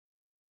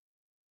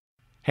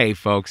Hey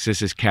folks,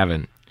 this is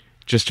Kevin.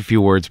 Just a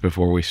few words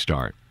before we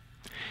start.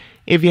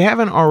 If you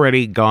haven't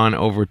already gone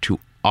over to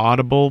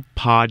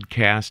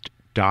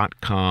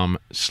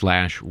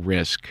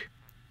audiblepodcast.com/risk,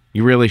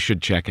 you really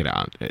should check it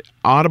out.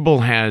 Audible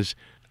has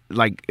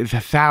like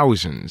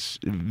thousands,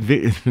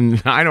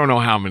 I don't know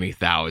how many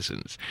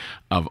thousands,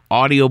 of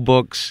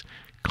audiobooks,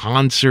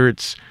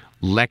 concerts,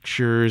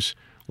 lectures,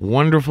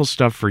 wonderful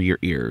stuff for your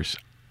ears.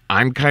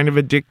 I'm kind of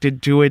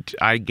addicted to it.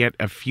 I get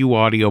a few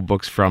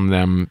audiobooks from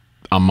them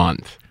a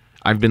month.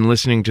 I've been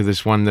listening to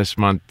this one this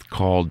month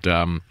called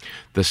The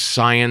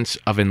Science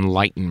of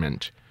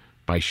Enlightenment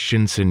by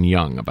Shinsen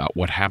Young, about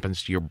what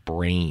happens to your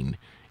brain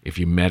if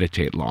you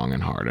meditate long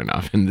and hard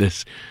enough. And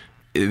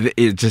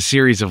it's a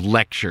series of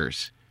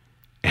lectures.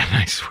 And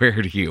I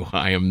swear to you,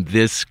 I am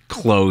this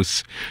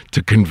close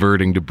to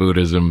converting to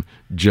Buddhism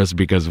just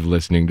because of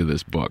listening to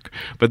this book.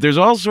 But there's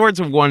all sorts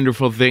of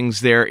wonderful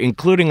things there,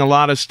 including a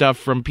lot of stuff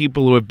from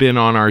people who have been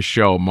on our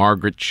show.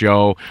 Margaret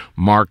Cho,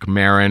 Mark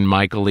Maron,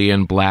 Michael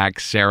Ian Black,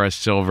 Sarah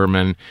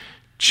Silverman.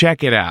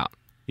 Check it out.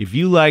 If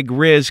you like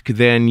Risk,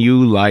 then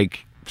you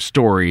like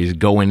stories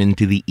going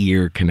into the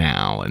ear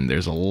canal. And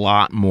there's a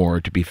lot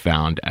more to be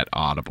found at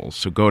Audible.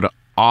 So go to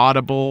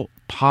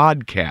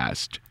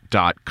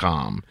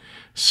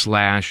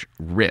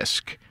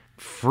audiblepodcast.com/risk.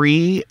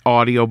 Free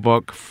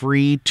audiobook,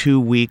 free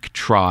 2-week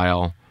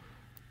trial,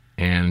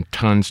 and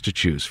tons to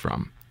choose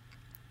from.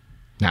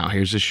 Now,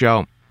 here's the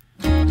show.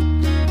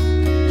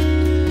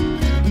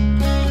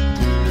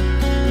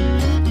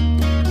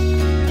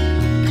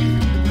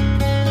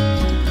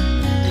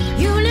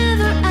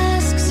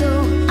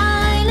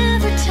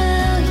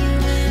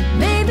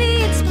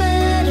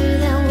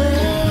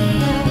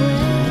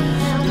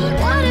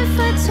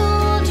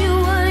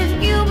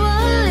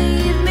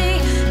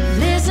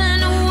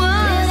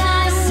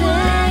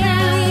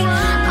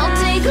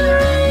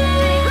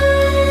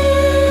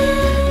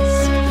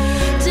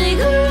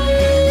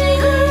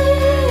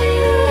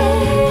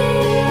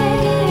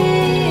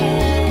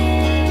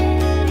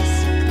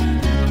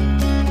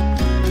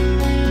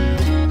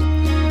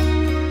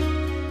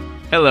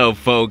 Hello,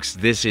 folks.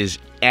 This is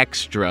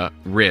Extra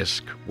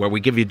Risk, where we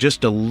give you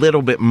just a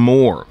little bit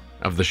more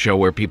of the show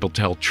where people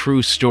tell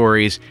true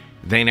stories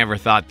they never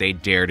thought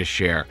they'd dare to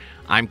share.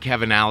 I'm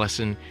Kevin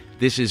Allison.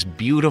 This is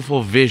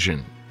Beautiful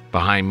Vision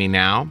behind me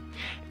now.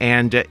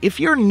 And if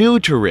you're new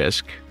to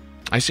Risk,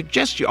 I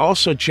suggest you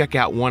also check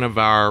out one of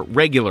our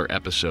regular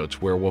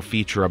episodes where we'll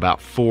feature about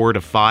 4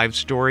 to 5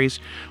 stories.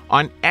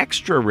 On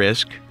Extra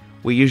Risk,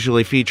 we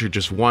usually feature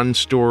just one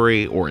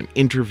story or an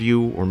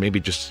interview or maybe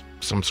just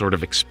some sort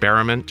of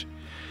experiment.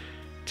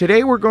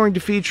 Today we're going to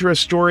feature a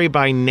story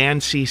by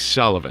Nancy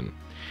Sullivan,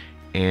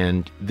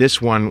 and this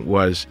one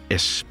was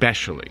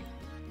especially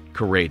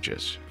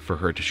courageous for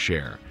her to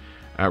share.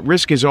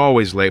 Risk is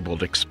always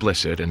labeled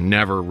explicit and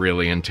never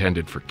really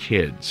intended for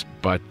kids,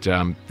 but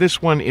this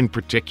one in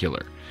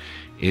particular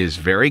is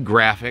very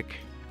graphic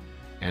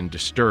and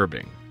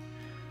disturbing,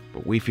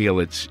 but we feel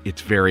it's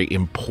very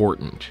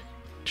important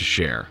to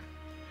share.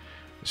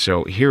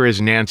 So here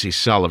is Nancy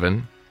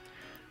Sullivan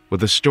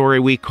with a story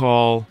we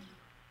call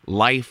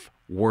Life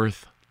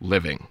Worth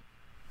Living.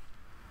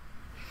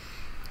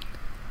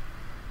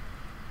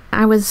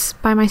 I was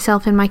by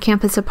myself in my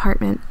campus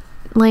apartment,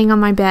 laying on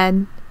my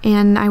bed,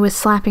 and I was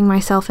slapping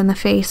myself in the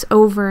face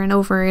over and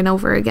over and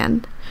over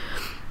again.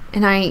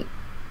 And I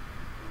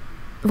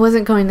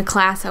wasn't going to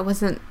class, I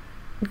wasn't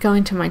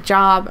going to my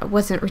job, I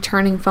wasn't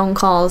returning phone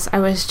calls, I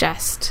was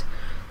just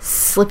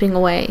slipping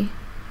away.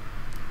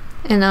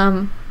 And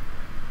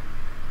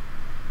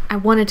I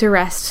wanted to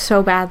rest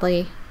so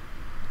badly,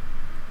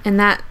 and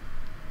that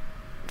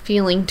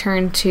feeling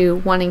turned to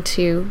wanting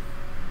to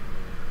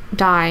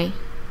die.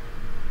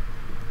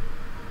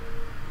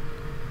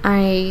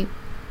 I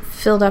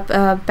filled up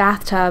a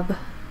bathtub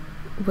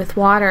with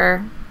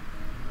water,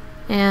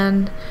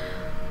 and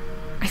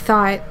I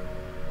thought,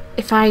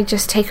 if I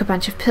just take a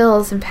bunch of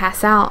pills and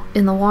pass out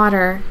in the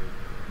water,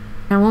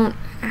 I won't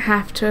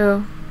have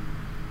to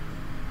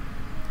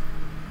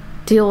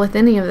deal with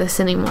any of this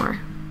anymore.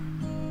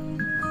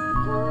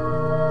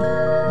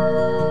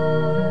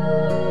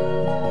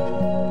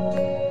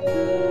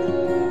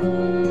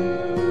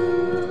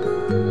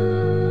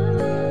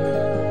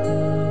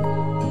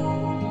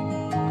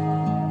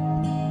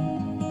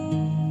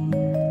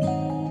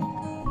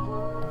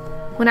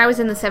 When I was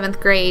in the 7th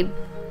grade,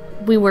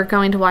 we were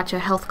going to watch a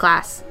health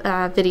class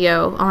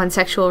video on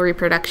sexual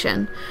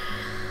reproduction.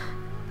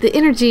 The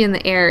energy in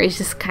the air is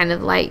just kind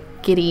of like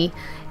giddy.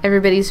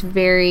 Everybody's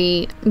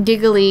very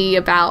giggly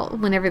about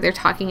whenever they're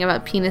talking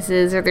about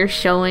penises or they're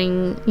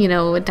showing,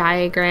 a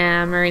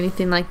diagram or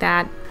anything like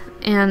that.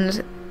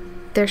 And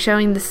they're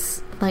showing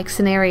this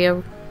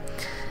scenario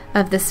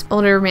of this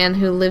older man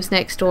who lives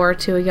next door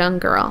to a young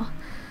girl.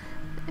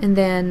 And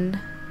then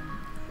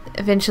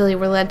eventually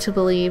we're led to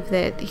believe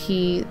that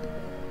he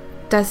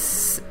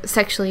does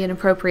sexually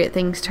inappropriate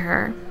things to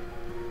her.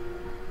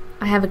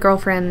 I have a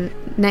girlfriend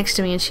next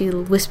to me, and she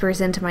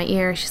whispers into my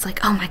ear. She's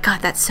like, "Oh my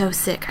God, that's so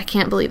sick. I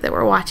can't believe that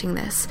we're watching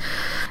this."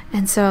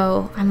 And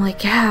so I'm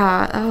like,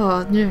 "Yeah,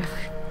 oh, no,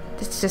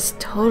 it's just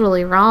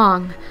totally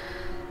wrong.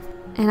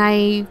 And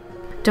I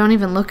don't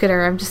even look at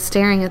her. I'm just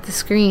staring at the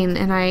screen,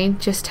 and I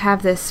just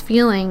have this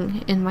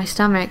feeling in my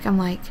stomach. I'm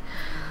like,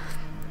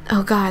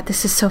 oh God,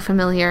 this is so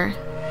familiar.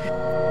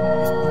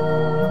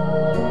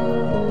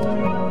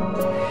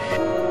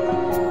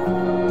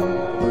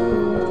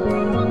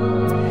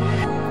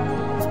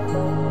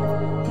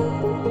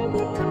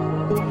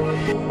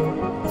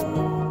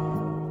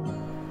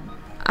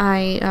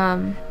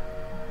 I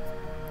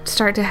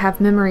start to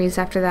have memories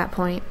after that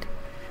point.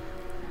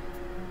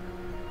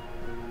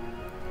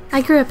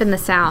 I grew up in the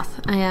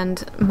South,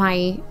 and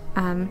my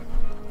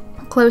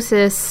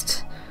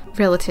closest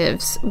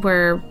relatives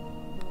were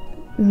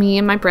me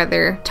and my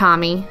brother,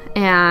 Tommy,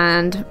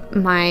 and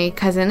my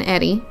cousin,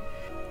 Eddie.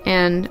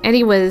 And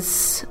Eddie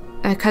was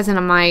a cousin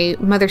on my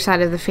mother's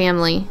side of the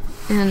family,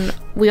 and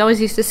we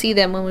always used to see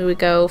them when we would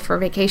go for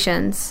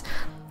vacations.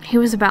 He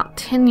was about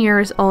 10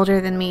 years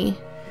older than me.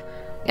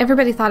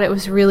 Everybody thought it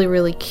was really,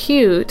 really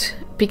cute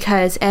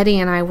because Eddie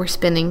and I were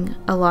spending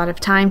a lot of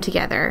time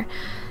together.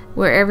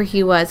 Wherever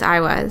he was, I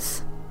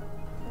was.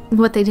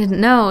 What they didn't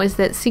know is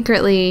that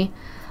secretly,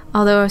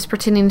 although I was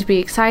pretending to be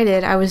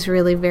excited, I was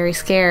really very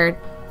scared.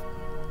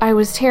 I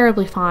was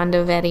terribly fond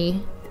of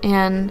Eddie,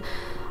 and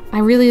I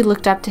really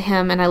looked up to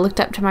him, and I looked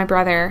up to my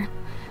brother.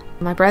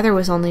 My brother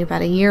was only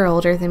about a year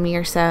older than me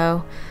or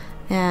so,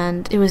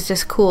 and it was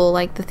just cool,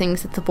 like the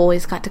things that the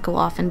boys got to go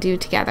off and do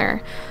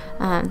together.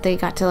 They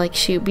got to like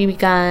shoot BB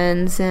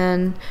guns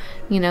and,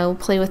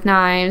 play with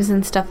knives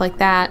and stuff like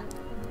that.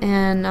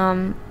 And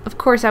of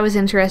course I was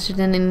interested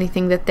in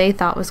anything that they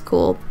thought was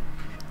cool.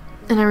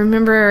 And I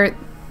remember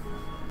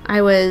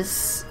I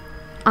was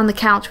on the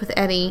couch with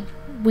Eddie.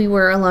 We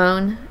were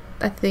alone.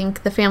 I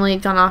think the family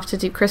had gone off to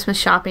do Christmas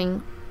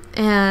shopping,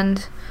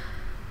 and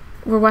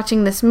we're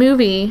watching this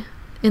movie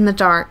in the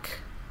dark.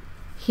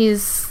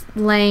 He's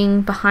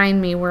laying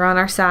behind me. We're on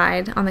our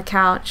side on the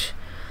couch,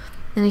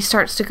 and he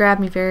starts to grab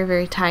me very,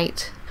 very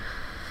tight.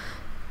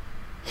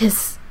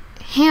 His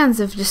hands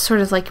have just sort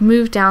of like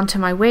moved down to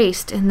my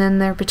waist, and then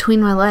they're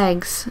between my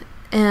legs,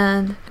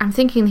 and I'm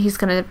thinking he's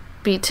gonna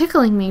be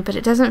tickling me, but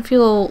it doesn't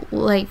feel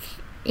like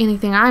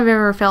anything I've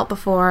ever felt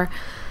before.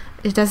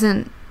 It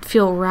doesn't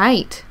feel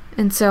right.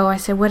 And so I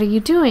said, "What are you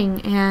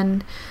doing?"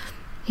 And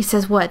he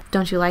says, "What,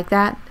 don't you like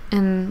that?"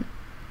 And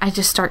I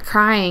just start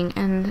crying,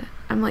 and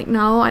I'm like,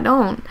 "No, I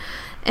don't."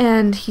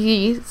 And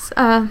he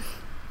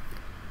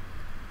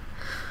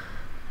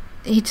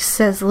just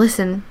says,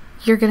 "Listen,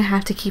 you're gonna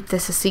have to keep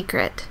this a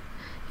secret.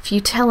 If you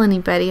tell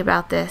anybody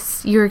about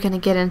this, you're going to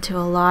get into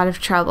a lot of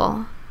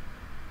trouble."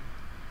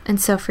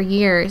 And so for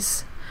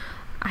years,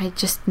 I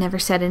just never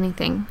said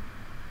anything.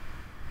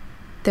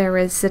 There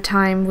was a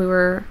time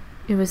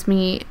it was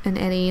me and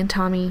Eddie and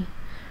Tommy,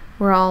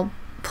 we're all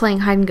playing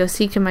hide and go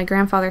seek in my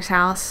grandfather's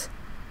house.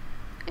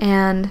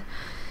 And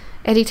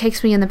Eddie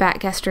takes me in the back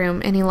guest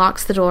room, and he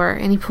locks the door,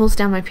 and he pulls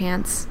down my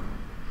pants.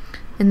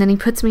 And then he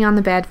puts me on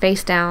the bed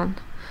face down,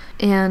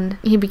 and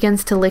he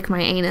begins to lick my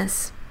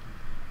anus.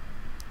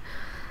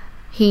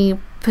 He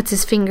puts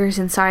his fingers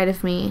inside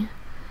of me,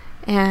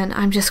 and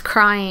I'm just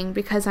crying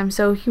because I'm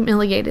so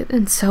humiliated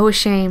and so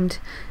ashamed.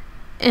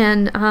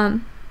 And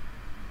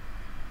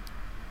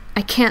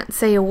I can't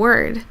say a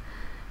word,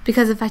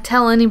 because if I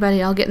tell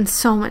anybody, I'll get in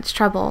so much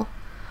trouble.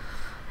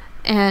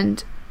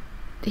 And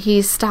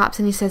he stops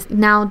and he says,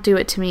 "Now do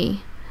it to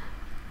me."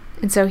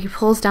 And so he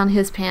pulls down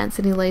his pants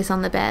and he lays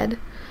on the bed,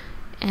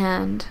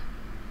 and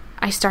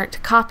I start to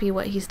copy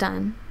what he's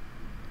done.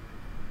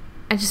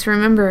 I just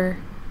remember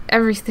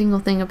every single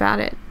thing about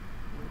it.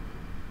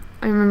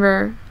 I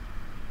remember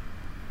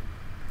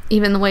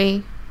even the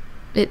way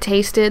it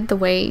tasted, the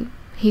way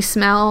he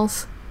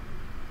smells,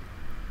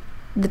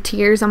 the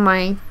tears on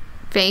my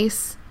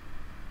face.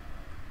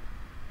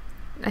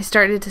 I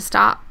started to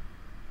stop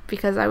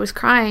because I was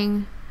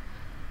crying,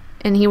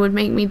 and he would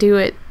make me do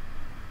it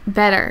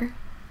better.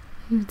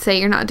 He would say,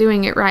 "You're not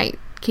doing it right.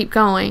 Keep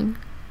going."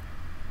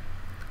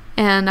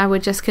 And I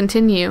would just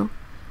continue.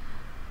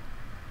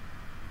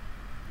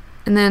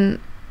 And then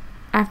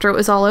after it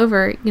was all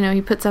over,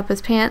 he puts up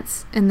his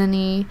pants, and then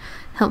he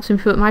helps me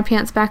put my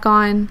pants back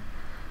on.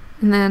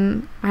 And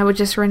then I would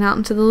just run out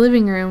into the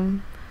living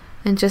room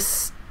and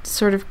just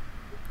sort of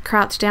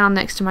crouch down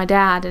next to my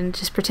dad and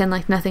just pretend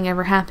like nothing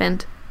ever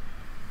happened.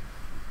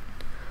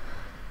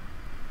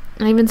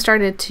 I even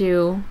started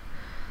to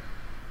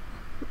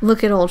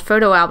look at old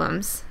photo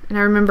albums. And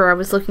I remember I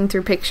was looking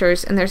through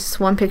pictures, and there's this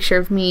one picture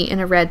of me in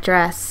a red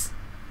dress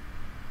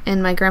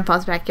in my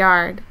grandpa's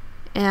backyard.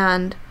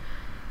 And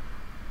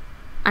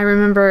I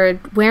remember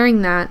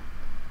wearing that,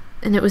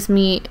 and it was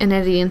me and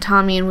Eddie and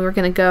Tommy, and we were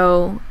going to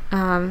go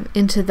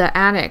into the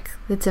attic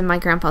that's in my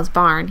grandpa's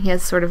barn. He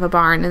has sort of a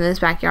barn in his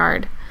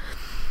backyard.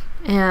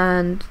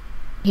 And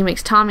he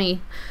makes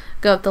Tommy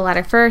go up the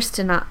ladder first,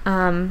 and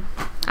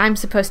I'm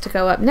supposed to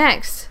go up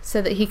next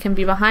so that he can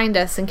be behind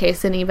us in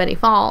case anybody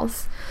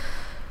falls.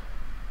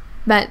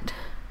 But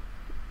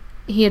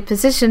he had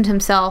positioned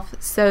himself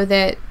so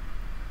that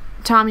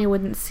Tommy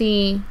wouldn't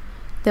see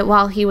that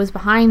while he was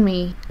behind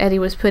me, Eddie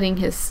was putting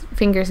his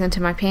fingers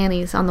into my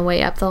panties on the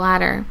way up the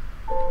ladder.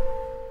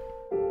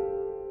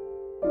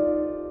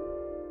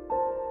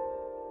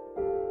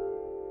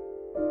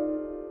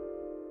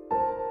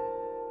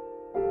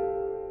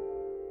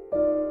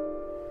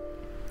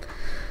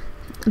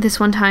 This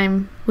one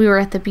time, we were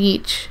at the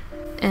beach,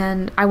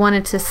 and I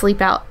wanted to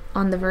sleep out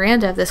on the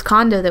veranda of this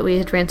condo that we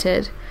had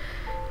rented.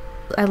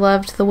 I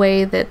loved the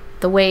way that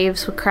the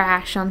waves would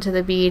crash onto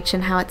the beach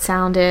and how it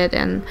sounded,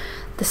 and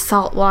the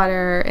salt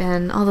water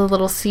and all the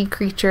little sea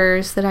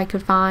creatures that I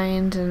could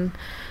find. And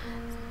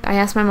I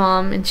asked my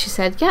mom, and she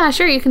said, yeah,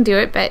 sure, you can do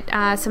it, but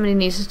somebody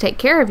needs to take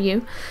care of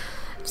you.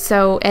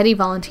 So Eddie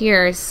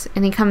volunteers,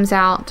 and he comes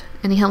out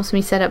and he helps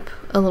me set up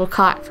a little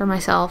cot for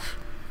myself.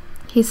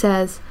 He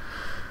says,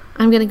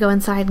 I'm going to go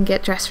inside and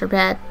get dressed for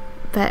bed,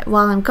 but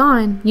while I'm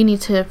gone, you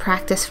need to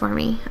practice for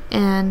me.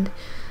 And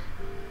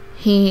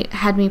he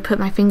had me put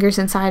my fingers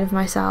inside of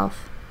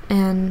myself,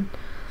 and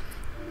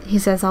he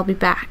says, I'll be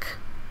back.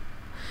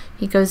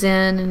 He goes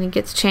in and he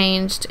gets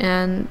changed,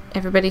 and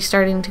everybody's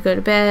starting to go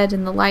to bed,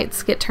 and the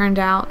lights get turned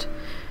out,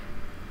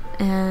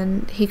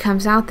 and he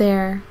comes out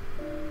there,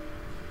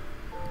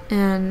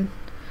 and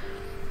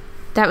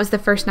that was the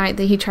first night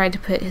that he tried to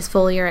put his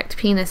fully erect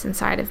penis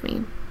inside of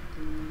me.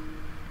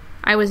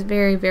 I was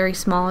very, very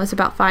small. I was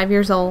about 5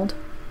 years old,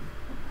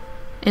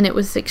 and it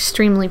was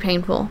extremely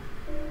painful.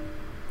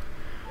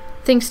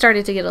 Things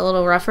started to get a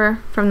little rougher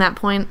from that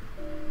point.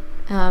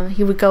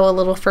 He would go a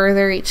little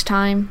further each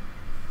time.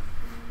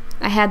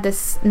 I had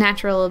this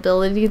natural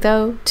ability,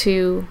 though,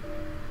 to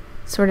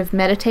sort of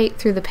meditate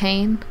through the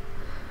pain.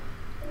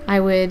 I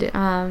would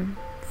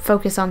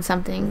focus on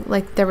something.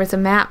 Like, there was a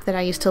map that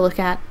I used to look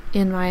at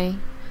in my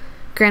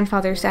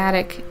grandfather's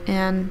attic,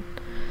 and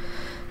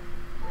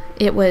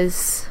it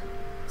was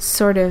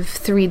sort of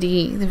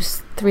 3D. It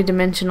was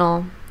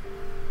three-dimensional.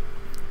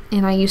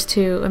 And I used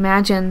to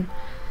imagine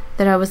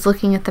that I was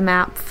looking at the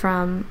map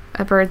from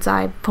a bird's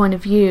eye point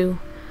of view,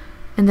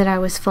 and that I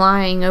was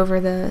flying over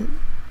the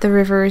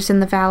rivers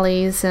and the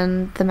valleys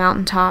and the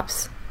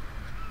mountaintops.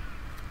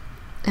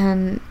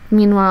 And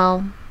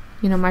meanwhile,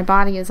 my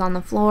body is on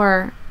the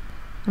floor.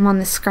 I'm on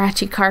this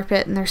scratchy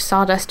carpet, and there's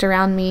sawdust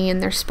around me,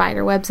 and there's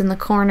spider webs in the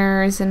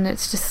corners, and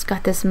it's just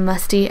got this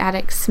musty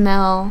attic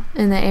smell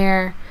in the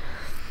air.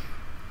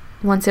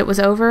 Once it was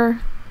over,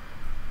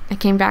 I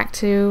came back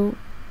to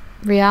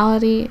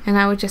reality, and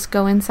I would just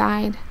go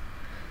inside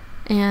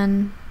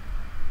and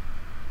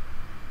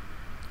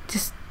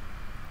just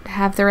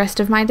have the rest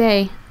of my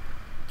day.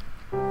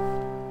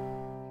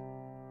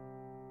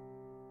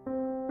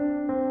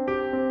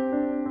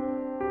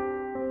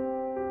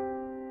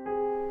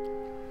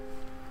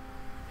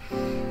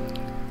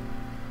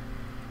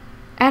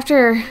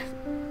 After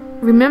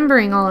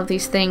remembering all of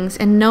these things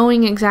and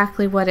knowing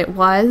exactly what it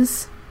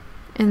was,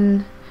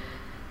 and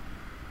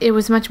it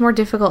was much more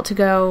difficult to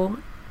go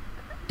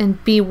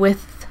and be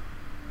with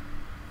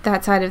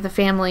that side of the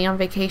family on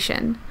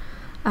vacation.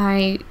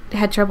 I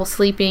had trouble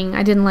sleeping.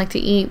 I didn't like to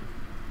eat.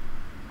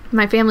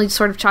 My family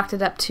sort of chalked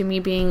it up to me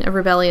being a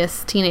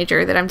rebellious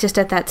teenager, that I'm just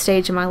at that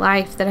stage in my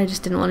life that I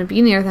just didn't want to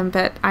be near them,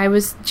 but I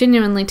was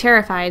genuinely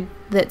terrified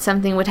that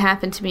something would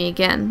happen to me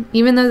again.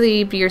 Even though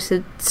the abuse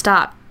had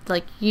stopped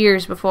like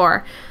years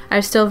before, I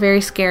was still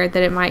very scared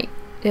that it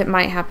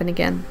might happen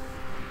again.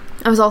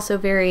 I was also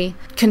very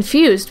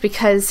confused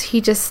because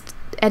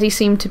Eddie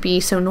seemed to be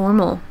so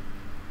normal.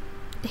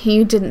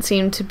 He didn't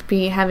seem to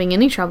be having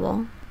any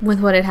trouble with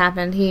what had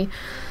happened. He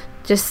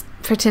just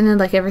pretended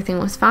like everything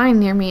was fine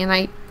near me, and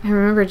I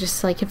remember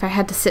just like if I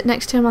had to sit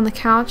next to him on the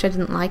couch, I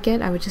didn't like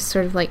it. I would just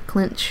sort of like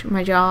clench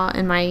my jaw,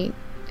 and my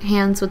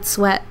hands would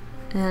sweat,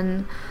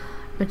 and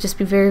I would just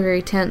be very,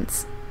 very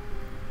tense.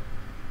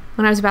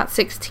 When I was about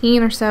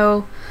 16 or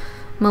so,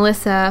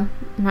 Melissa,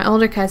 my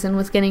older cousin,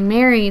 was getting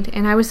married,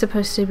 and I was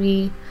supposed to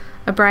be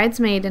a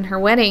bridesmaid in her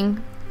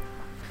wedding.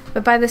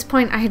 But by this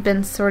point, I had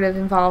been sort of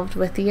involved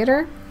with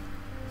theater,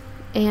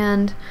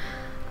 and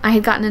I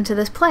had gotten into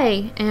this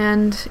play,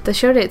 and the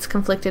show dates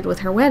conflicted with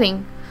her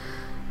wedding.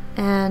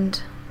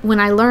 And when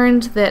I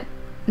learned that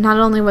not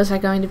only was I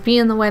going to be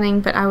in the wedding,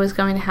 but I was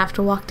going to have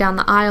to walk down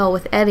the aisle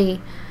with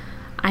Eddie,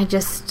 I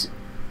just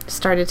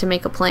started to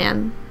make a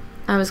plan.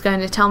 I was going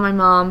to tell my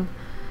mom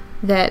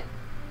that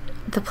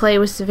the play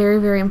was very,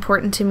 very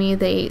important to me.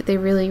 They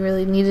really,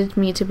 really needed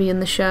me to be in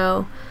the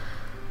show.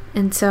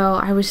 And so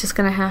I was just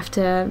going to have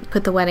to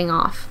put the wedding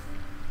off.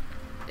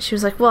 She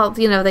was like, well,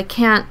 they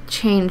can't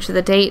change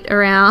the date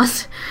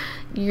around.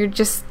 You're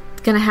just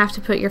going to have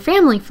to put your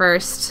family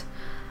first.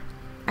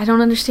 I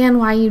don't understand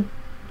why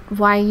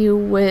you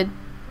would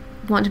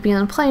want to be in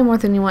a play more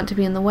than you want to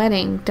be in the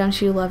wedding.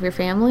 Don't you love your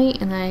family?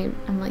 And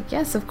I'm like,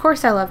 yes, of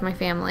course I love my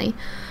family.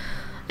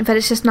 But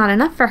it's just not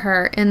enough for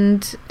her,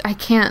 and I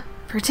can't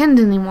pretend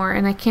anymore,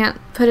 and I can't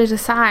put it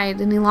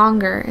aside any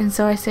longer. And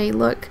so I say,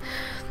 look,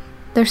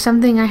 there's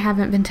something I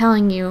haven't been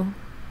telling you.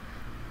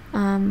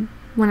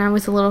 When I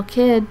was a little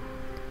kid,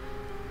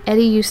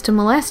 Eddie used to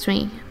molest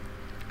me.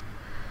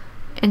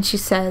 And she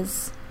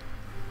says,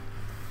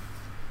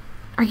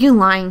 are you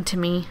lying to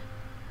me?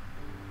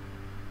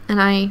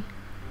 And I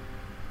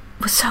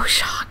was so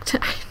shocked.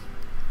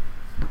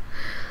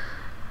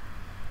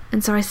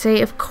 And so I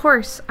say, of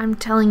course, I'm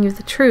telling you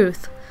the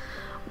truth.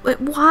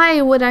 But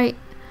why would I?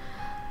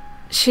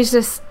 She's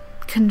just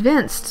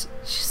convinced.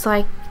 She's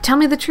like, tell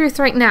me the truth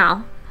right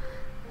now.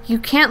 You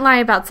can't lie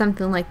about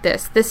something like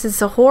this. This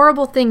is a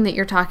horrible thing that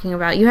you're talking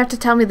about. You have to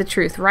tell me the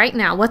truth right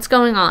now. What's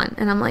going on?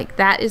 And I'm like,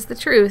 that is the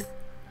truth.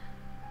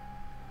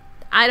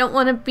 I don't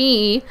want to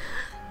be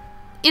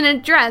in a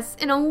dress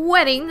in a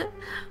wedding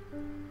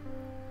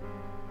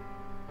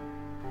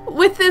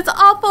with this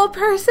awful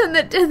person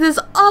that did this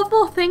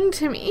awful thing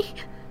to me.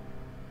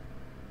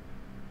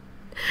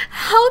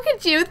 How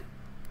could you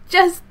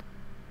just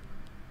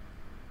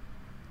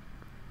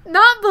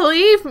not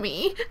believe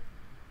me?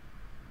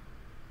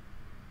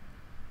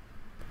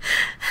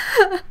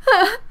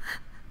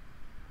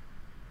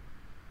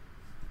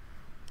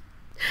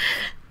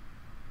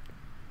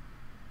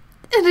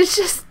 And it's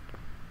just,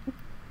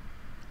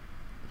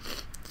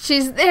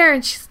 she's there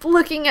and she's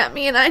looking at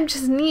me and I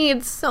just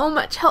need so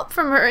much help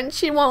from her and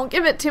she won't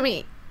give it to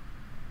me.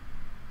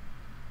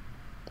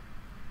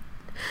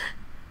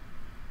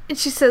 And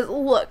she says,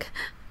 look,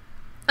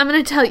 I'm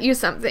going to tell you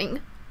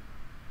something.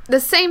 The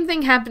same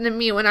thing happened to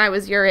me when I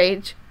was your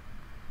age.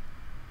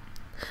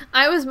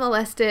 I was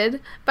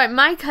molested by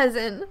my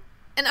cousin,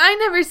 and I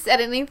never said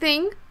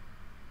anything.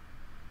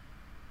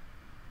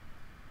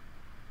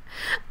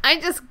 I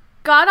just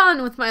got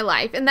on with my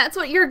life, and that's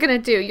what you're gonna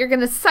do. You're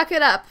gonna suck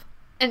it up,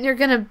 and you're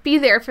gonna be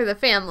there for the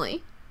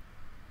family.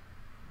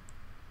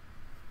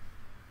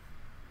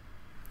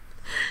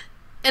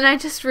 And I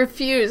just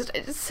refused.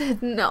 I just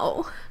said,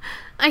 no,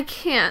 I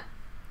can't.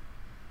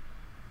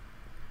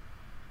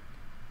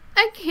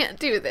 I can't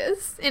do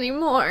this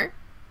anymore.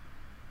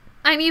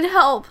 I need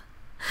help.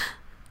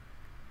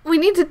 We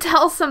need to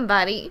tell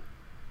somebody.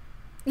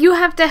 You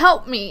have to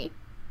help me.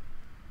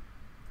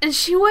 And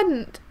she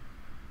wouldn't.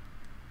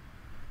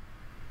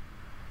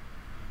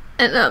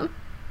 And,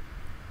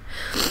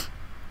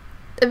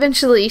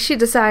 eventually she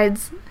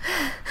decides,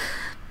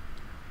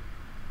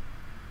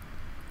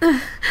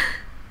 that,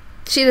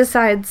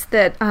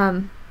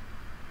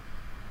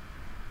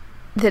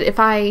 that if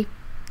I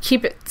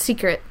keep it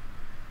secret,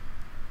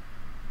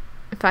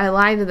 if I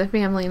lie to the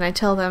family and I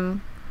tell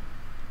them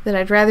that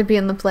I'd rather be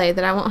in the play,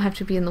 that I won't have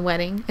to be in the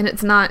wedding. And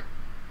it's not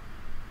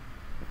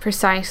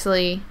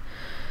precisely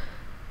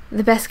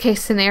the best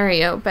case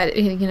scenario, but,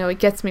 you know, it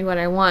gets me what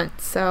I want.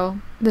 So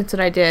that's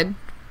what I did.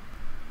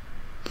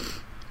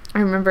 I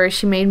remember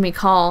she made me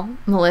call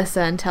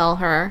Melissa and tell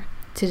her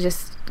to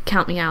just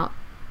count me out.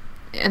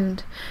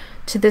 And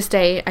to this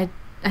day, I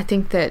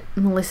think that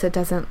Melissa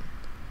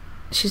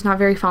she's not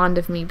very fond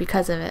of me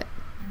because of it.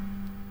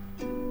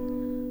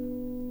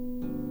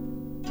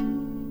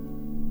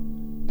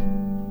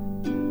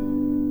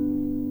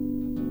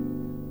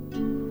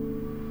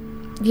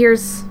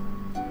 Years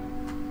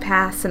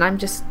pass and I'm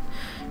just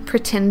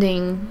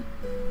pretending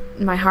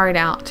my heart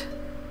out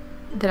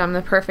that I'm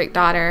the perfect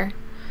daughter,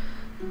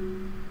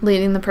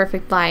 leading the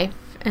perfect life,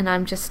 and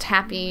I'm just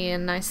happy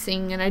and I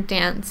sing and I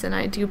dance and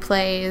I do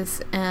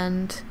plays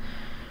and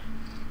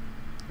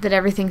that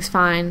everything's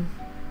fine.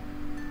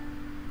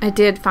 I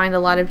did find a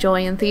lot of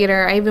joy in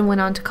theater. I even went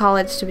on to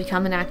college to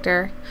become an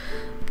actor.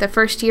 The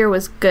first year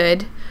was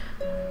good.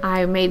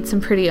 I made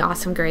some pretty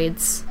awesome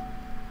grades.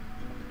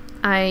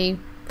 I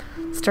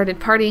started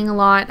partying a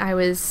lot. I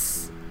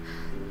was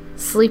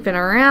sleeping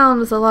around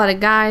with a lot of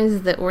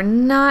guys that were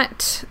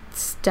not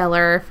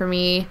stellar for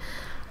me.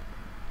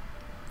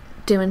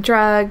 Doing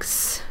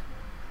drugs.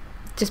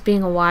 Just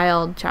being a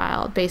wild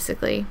child,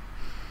 basically.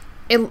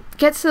 It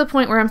gets to the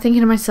point where I'm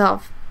thinking to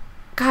myself,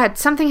 God,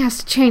 something has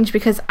to change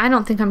because I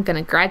don't think I'm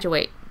going to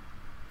graduate.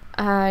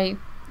 I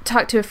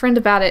talked to a friend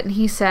about it and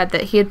he said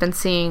that he had been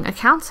seeing a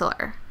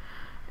counselor.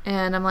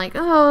 And I'm like,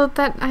 I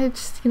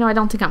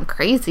don't think I'm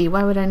crazy.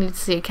 Why would I need to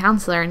see a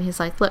counselor? And he's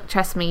like, look,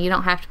 trust me, you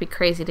don't have to be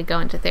crazy to go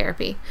into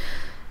therapy.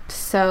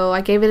 So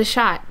I gave it a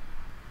shot.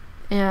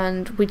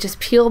 And we just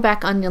peel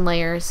back onion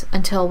layers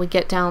until we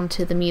get down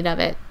to the meat of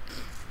it.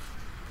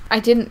 I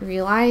didn't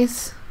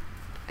realize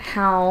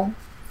how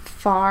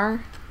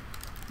far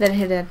that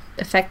it had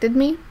affected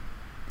me.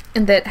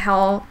 And that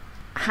how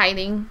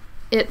hiding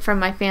it from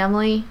my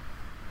family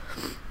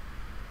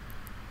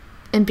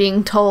and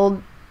being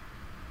told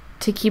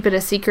to keep it a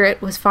secret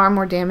was far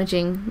more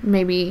damaging,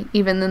 maybe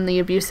even than the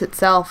abuse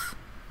itself.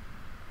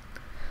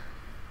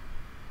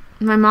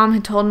 My mom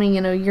had told me,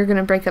 you're going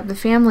to break up the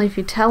family if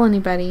you tell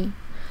anybody.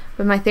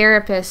 But my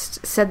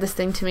therapist said this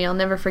thing to me, I'll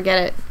never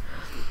forget it.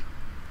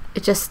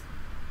 It just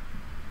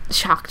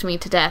shocked me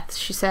to death.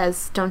 She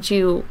says, don't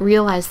you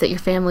realize that your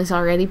family's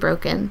already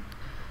broken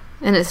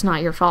and it's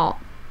not your fault?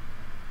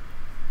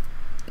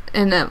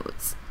 And that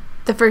was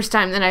the first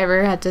time that I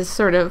ever had to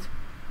sort of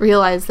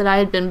realize that I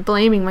had been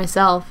blaming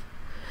myself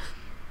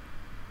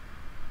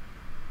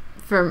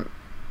for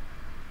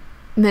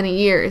many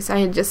years. I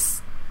had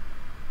just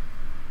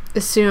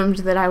assumed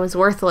that I was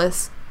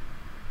worthless.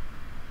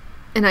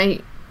 And I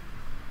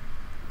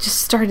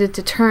just started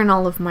to turn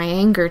all of my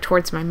anger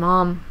towards my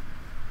mom.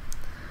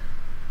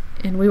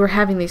 And we were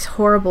having these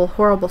horrible,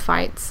 horrible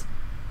fights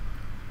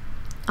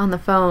on the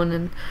phone,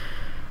 and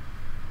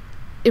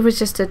it was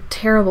just a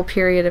terrible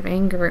period of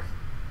anger.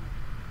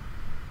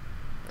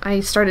 I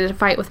started to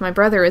fight with my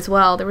brother as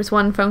well. There was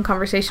one phone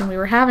conversation we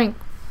were having,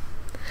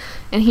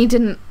 and he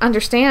didn't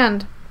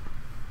understand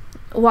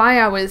why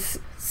I was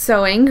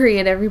so angry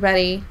at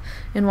everybody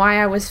and why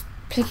I was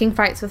picking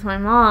fights with my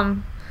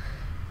mom.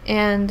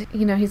 And,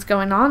 he's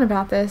going on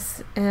about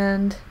this,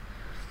 and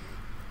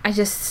I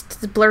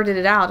just blurted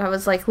it out. I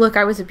was like, look,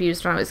 I was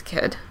abused when I was a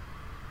kid.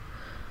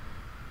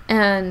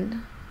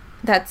 And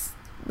that's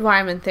why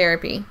I'm in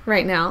therapy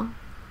right now.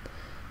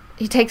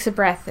 He takes a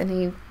breath,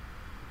 and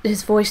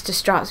his voice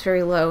just drops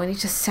very low, and he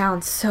just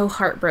sounds so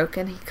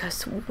heartbroken. He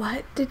goes,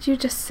 "What did you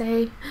just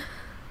say?"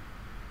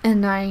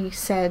 And I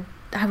said,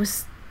 "I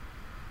was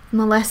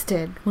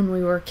molested when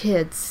we were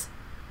kids.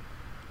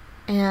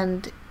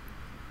 And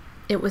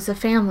it was a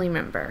family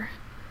member."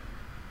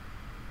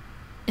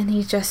 And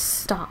he just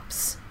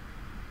stops.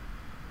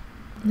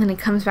 And then he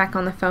comes back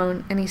on the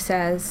phone and he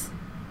says,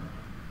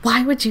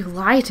 "Why would you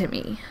lie to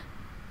me?"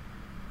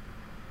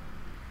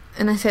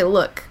 And I say,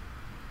 "Look,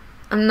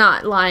 I'm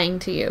not lying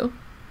to you.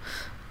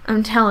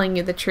 I'm telling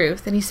you the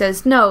truth." And he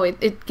says, "No,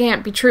 it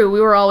can't be true.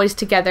 We were always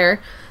together.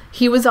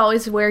 He was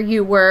always where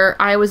you were.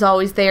 I was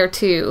always there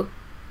too.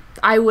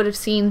 I would have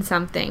seen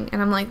something."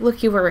 And I'm like,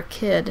 "Look, you were a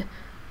kid.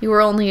 You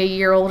were only a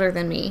year older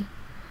than me.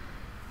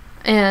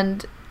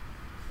 And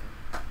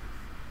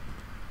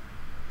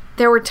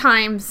there were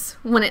times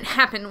when it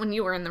happened when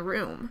you were in the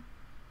room."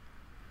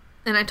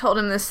 And I told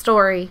him this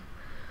story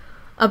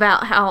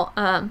about how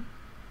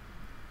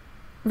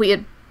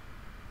we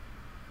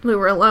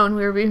were alone.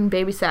 We were being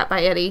babysat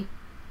by Eddie.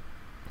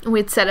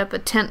 We'd set up a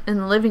tent in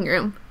the living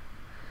room.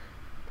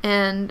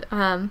 And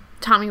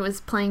Tommy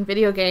was playing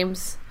video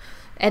games.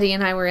 Eddie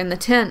and I were in the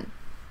tent.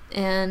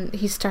 And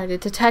he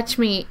started to touch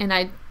me, and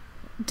I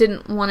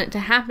didn't want it to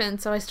happen,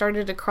 so I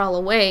started to crawl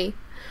away.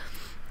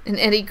 And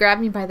Eddie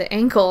grabbed me by the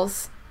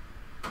ankles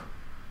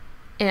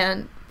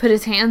and put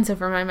his hands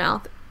over my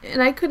mouth,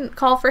 and I couldn't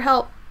call for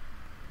help.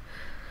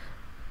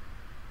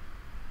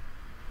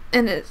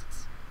 And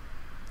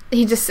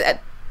he just said,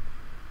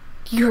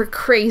 "You're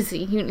crazy.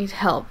 You need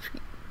help.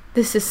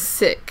 This is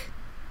sick.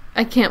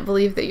 I can't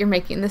believe that you're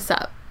making this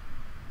up."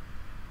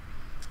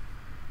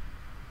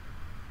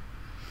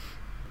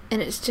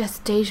 And it's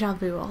just deja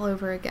vu all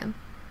over again.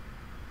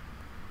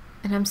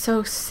 And I'm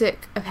so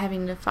sick of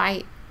having to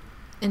fight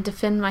and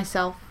defend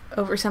myself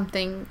over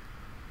something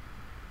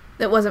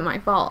that wasn't my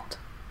fault.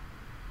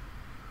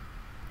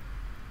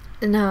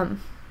 And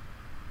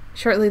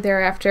shortly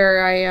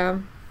thereafter, I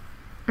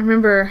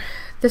remember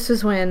this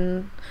was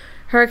when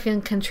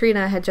Hurricane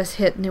Katrina had just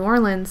hit New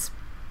Orleans,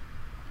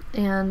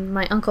 and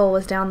my uncle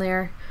was down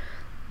there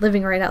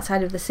living right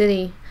outside of the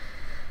city.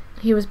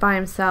 He was by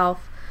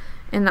himself,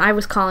 and I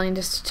was calling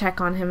just to check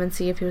on him and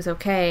see if he was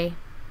okay.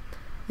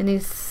 And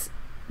he's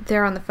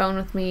there on the phone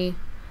with me,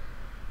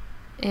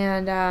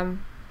 and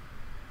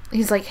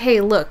he's like,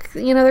 "Hey, look,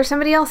 there's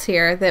somebody else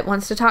here that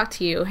wants to talk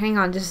to you. Hang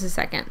on just a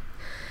second."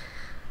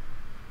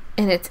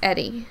 And it's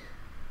Eddie.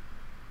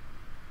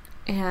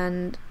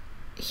 And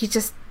he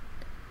just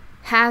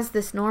has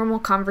this normal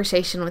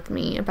conversation with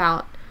me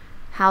about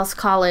how's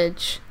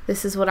college,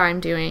 this is what I'm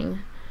doing,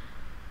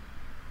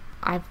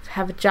 I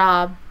have a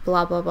job,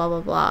 blah, blah, blah,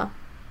 blah, blah.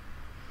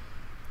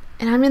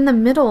 And I'm in the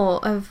middle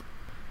of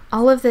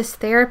all of this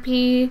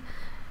therapy,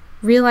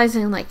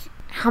 realizing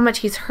how much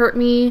he's hurt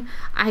me.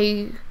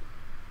 I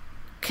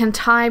can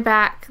tie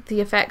back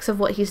the effects of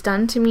what he's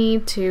done to me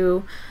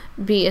to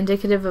be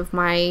indicative of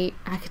my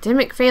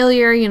academic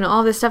failure,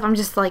 all this stuff. I'm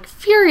just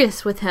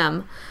furious with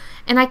him.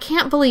 And I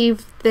can't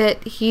believe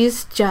that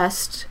he's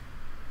just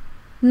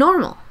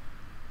normal.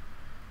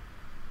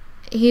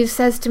 He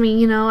says to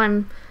me,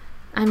 I'm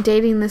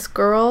dating this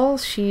girl.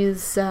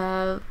 She's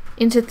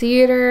into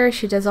theater.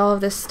 She does all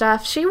of this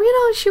stuff. She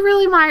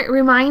really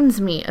reminds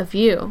me of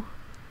you.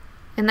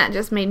 And that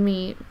just made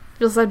me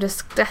feel so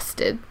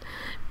disgusted.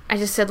 I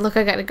just said, "Look,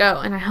 I gotta go."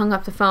 And I hung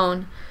up the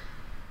phone.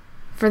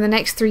 For the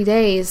next 3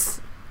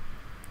 days,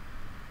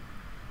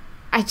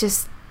 I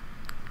just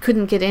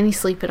couldn't get any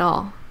sleep at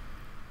all.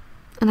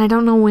 And I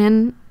don't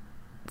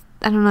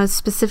know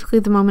specifically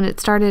the moment it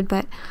started,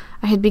 but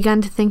I had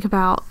begun to think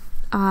about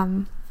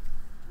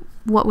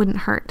what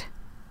wouldn't hurt.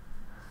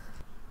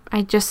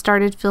 I just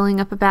started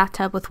filling up a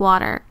bathtub with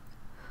water.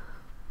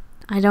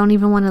 I don't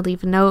even want to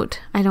leave a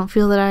note. I don't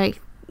feel that I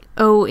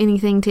owe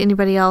anything to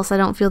anybody else. I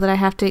don't feel that I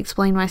have to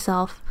explain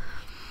myself.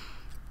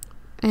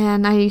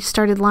 And I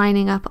started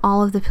lining up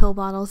all of the pill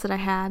bottles that I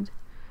had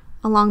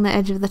along the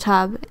edge of the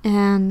tub,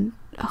 and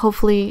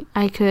hopefully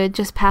I could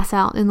just pass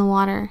out in the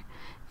water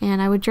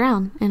and I would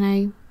drown and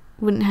I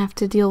wouldn't have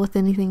to deal with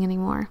anything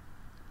anymore.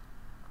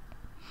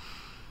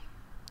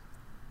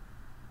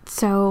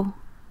 So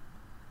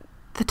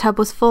the tub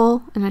was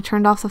full, and I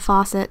turned off the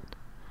faucet,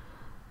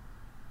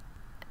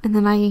 and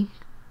then I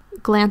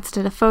glanced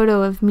at a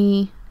photo of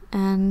me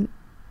and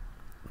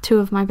two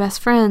of my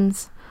best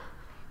friends,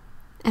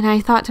 and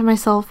I thought to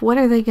myself, what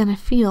are they going to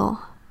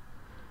feel?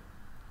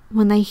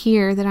 when they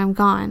hear that I'm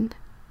gone.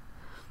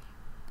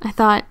 I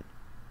thought,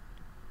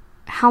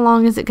 how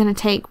long is it going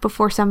to take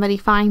before somebody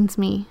finds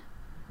me?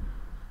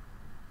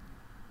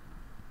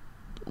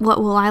 What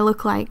will I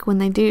look like when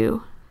they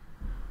do?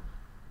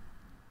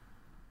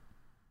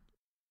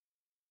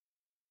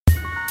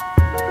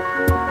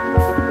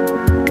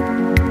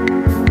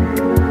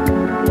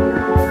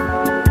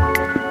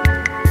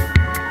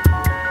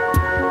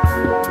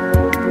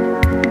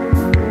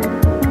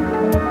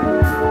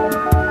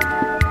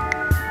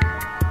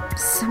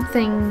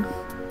 Something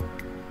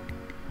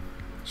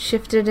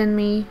shifted in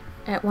me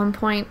at one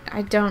point.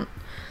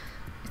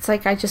 It's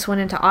like I just went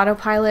into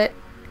autopilot,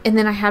 and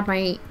then I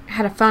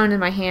had a phone in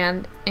my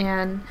hand,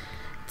 and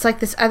it's like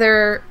this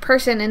other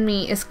person in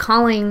me is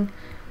calling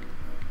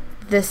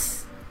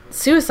this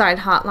suicide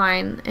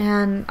hotline,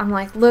 and I'm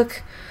like,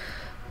 look,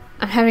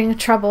 I'm having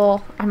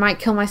trouble. I might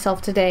kill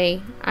myself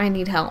today. I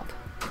need help.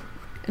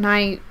 And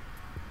I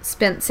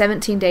spent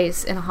 17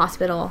 days in a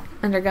hospital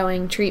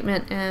undergoing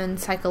treatment and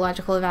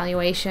psychological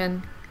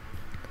evaluation.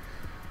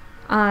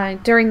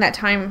 During that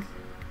time,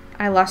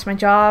 I lost my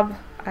job.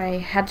 I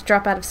had to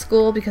drop out of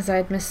school because I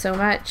had missed so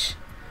much.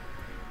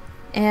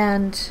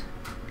 And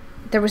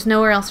there was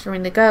nowhere else for me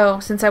to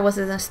go. Since I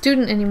wasn't a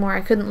student anymore,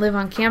 I couldn't live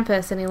on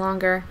campus any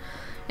longer.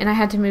 And I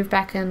had to move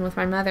back in with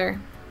my mother.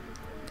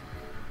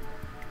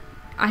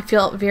 I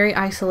felt very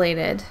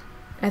isolated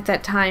at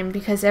that time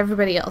because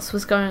everybody else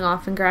was going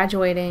off and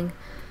graduating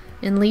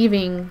and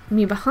leaving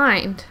me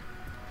behind.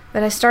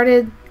 But I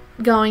started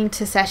going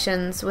to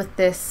sessions with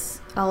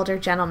this older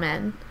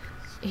gentleman.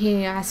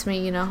 He asked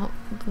me,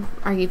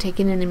 are you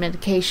taking any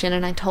medication?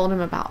 And I told him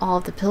about all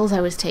of the pills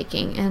I was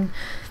taking. And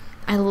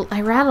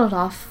I rattled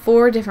off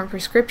 4 different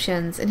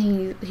prescriptions.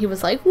 And he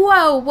was like,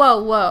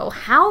 whoa,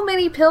 how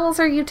many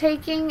pills are you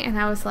taking? And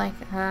I was like,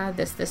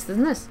 this,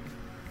 and this.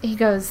 He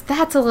goes,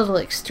 that's a little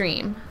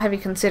extreme. Have you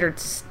considered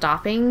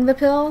stopping the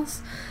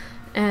pills?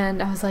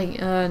 And I was like,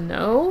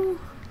 no.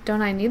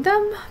 Don't I need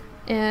them?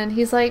 And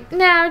he's like,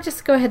 no,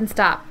 just go ahead and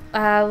stop.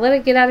 Let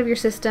it get out of your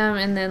system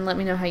and then let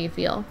me know how you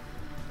feel.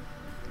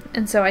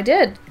 And so I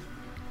did.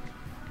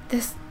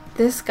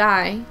 This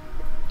guy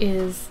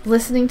is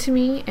listening to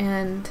me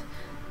and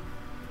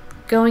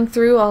going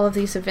through all of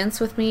these events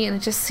with me, and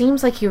it just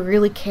seems like he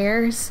really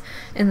cares,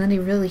 and then he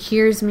really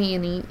hears me,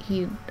 and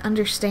he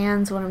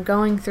understands what I'm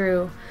going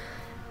through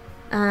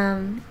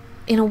in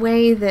a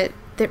way that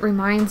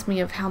reminds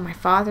me of how my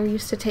father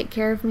used to take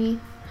care of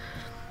me.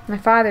 My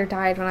father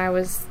died when I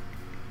was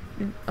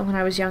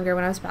younger,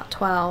 when I was about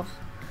 12.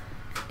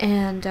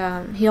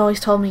 And he always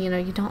told me,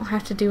 you don't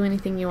have to do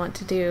anything you want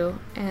to do.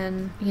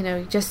 And,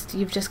 you've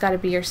just got to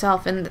be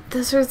yourself. And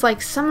this was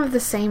like some of the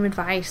same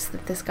advice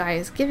that this guy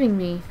is giving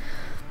me.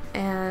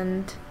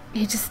 And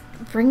it just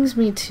brings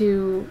me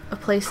to a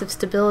place of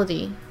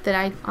stability that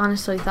I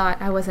honestly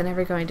thought I wasn't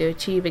ever going to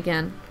achieve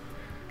again.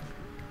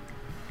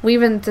 We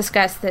even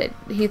discussed that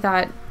he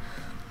thought,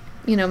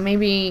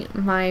 maybe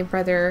my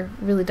brother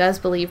really does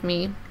believe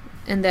me,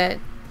 and that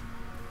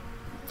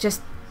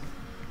just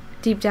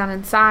deep down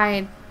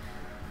inside,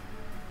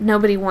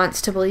 nobody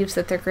wants to believe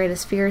that their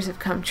greatest fears have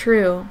come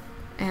true.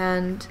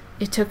 And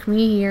it took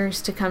me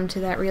years to come to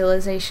that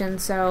realization,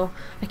 so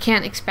I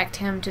can't expect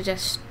him to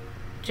just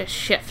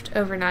shift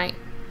overnight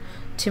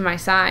to my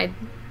side.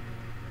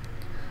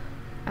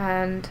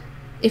 And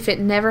if it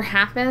never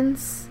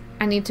happens,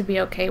 I need to be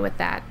okay with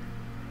that,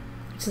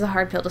 which is a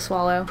hard pill to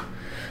swallow.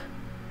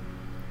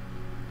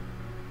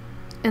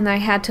 And I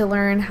had to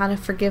learn how to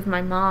forgive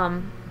my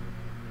mom.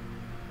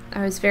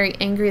 I was very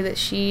angry that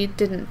she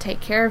didn't take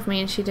care of me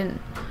and she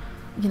didn't,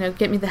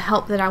 get me the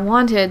help that I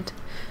wanted.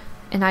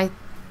 And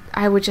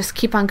I would just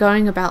keep on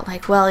going about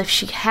like, well, if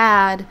she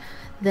had,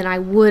 then I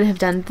would have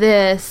done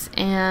this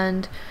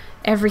and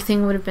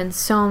everything would have been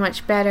so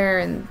much better.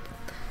 And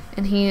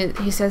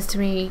he says to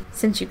me,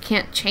 since you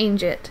can't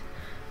change it,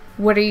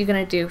 what are you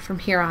going to do from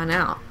here on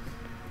out?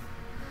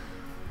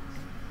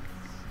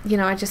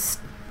 I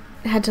just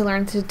had to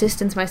learn to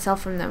distance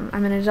myself from them.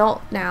 I'm an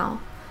adult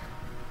now.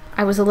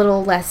 I was a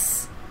little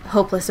less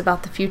hopeless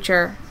about the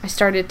future. I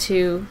started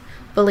to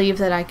believe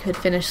that I could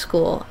finish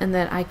school and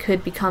that I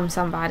could become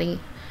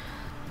somebody,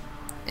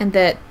 and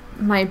that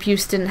my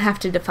abuse didn't have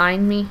to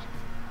define me.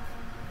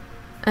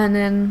 And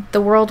then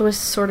the world was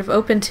sort of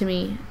open to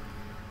me.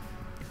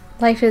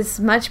 Life is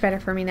much better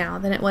for me now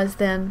than it was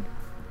then.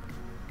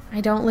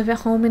 I don't live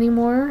at home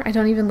anymore. I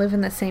don't even live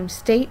in the same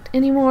state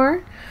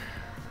anymore.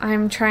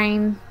 I'm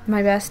trying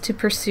my best to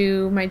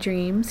pursue my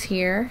dreams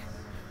here.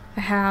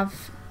 I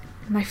have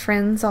my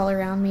friends all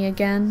around me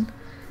again.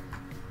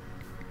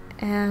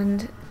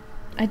 And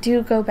I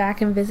do go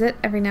back and visit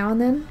every now and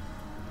then.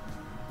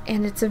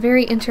 And it's a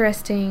very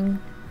interesting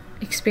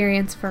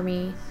experience for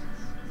me,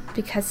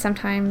 because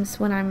sometimes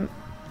when I'm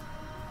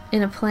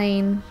in a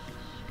plane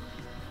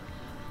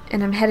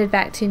and I'm headed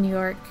back to New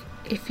York,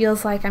 it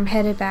feels like I'm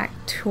headed back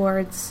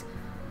towards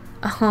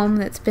a home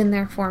that's been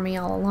there for me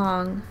all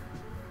along.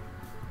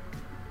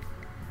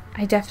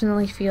 I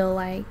definitely feel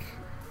like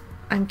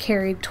I'm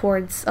carried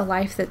towards a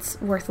life that's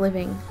worth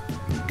living.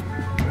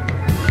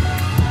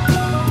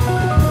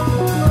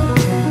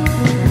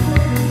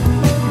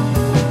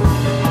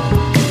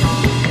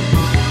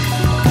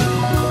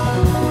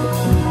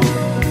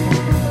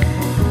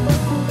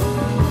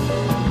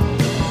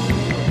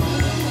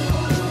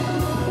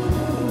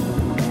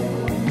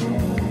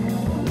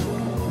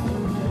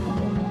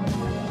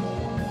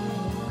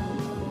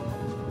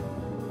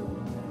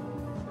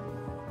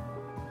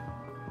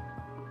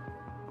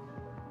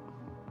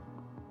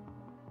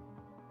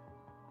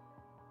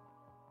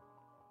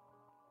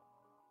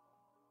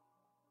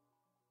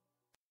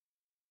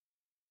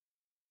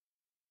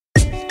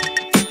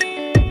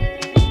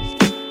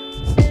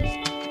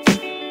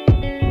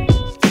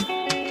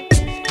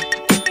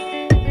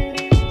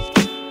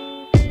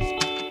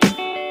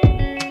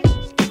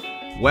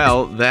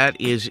 Well, that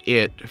is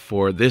it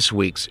for this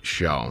week's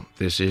show.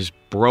 This is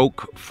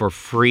Broke for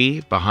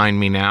Free behind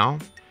me now.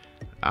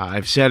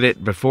 I've said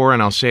it before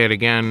and I'll say it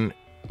again.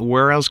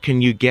 Where else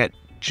can you get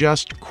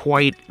just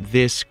quite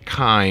this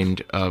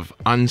kind of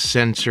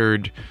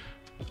uncensored,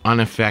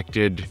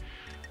 unaffected...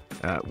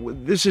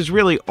 this is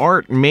really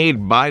art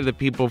made by the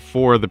people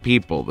for the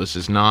people. This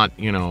is not,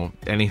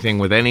 anything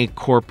with any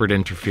corporate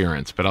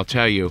interference. But I'll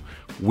tell you,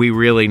 we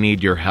really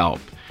need your help.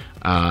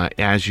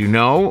 As you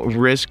know,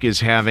 Risk is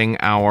having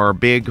our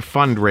big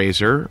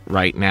fundraiser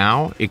right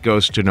now. It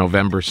goes to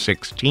November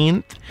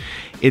 16th.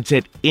 It's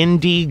at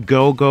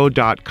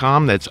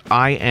Indiegogo.com. That's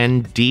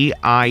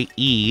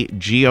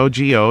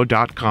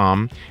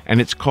INDIEGOGO.com. And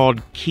it's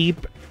called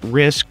Keep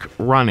Risk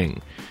Running.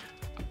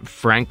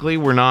 Frankly,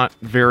 we're not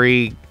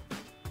very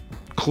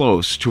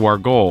close to our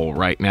goal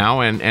right now,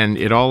 and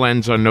it all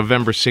ends on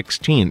November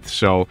 16th.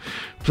 So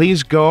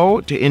please go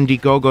to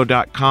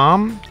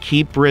Indiegogo.com,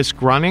 keep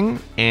Risk Running,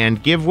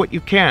 and give what you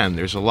can.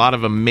 There's a lot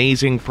of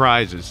amazing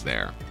prizes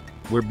there.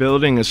 We're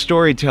building a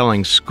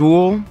storytelling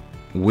school.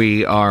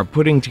 We are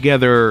putting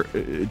together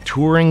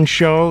touring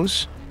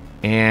shows,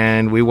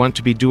 and we want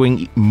to be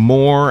doing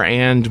more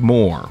and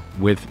more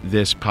with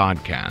this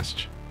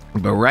podcast.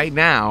 But right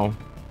now,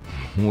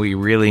 we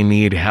really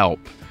need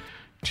help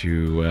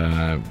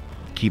to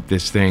keep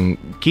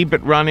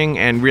it running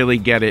and really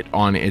get it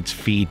on its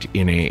feet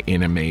in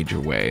a major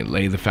way.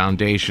 Lay the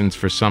foundations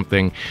for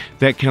something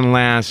that can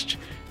last,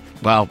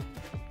 well,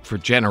 for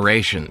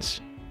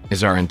generations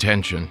is our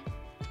intention.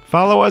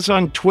 Follow us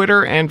on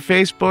Twitter and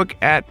Facebook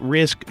at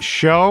Risk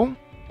Show.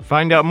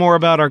 Find out more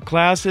about our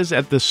classes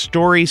at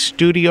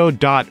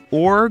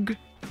thestorystudio.org.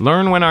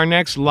 Learn when our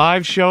next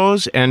live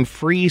shows and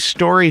free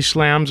story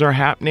slams are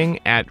happening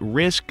at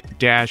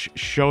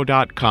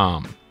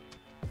risk-show.com.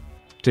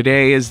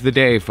 Today is the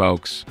day,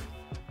 folks.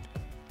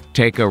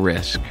 Take a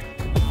risk.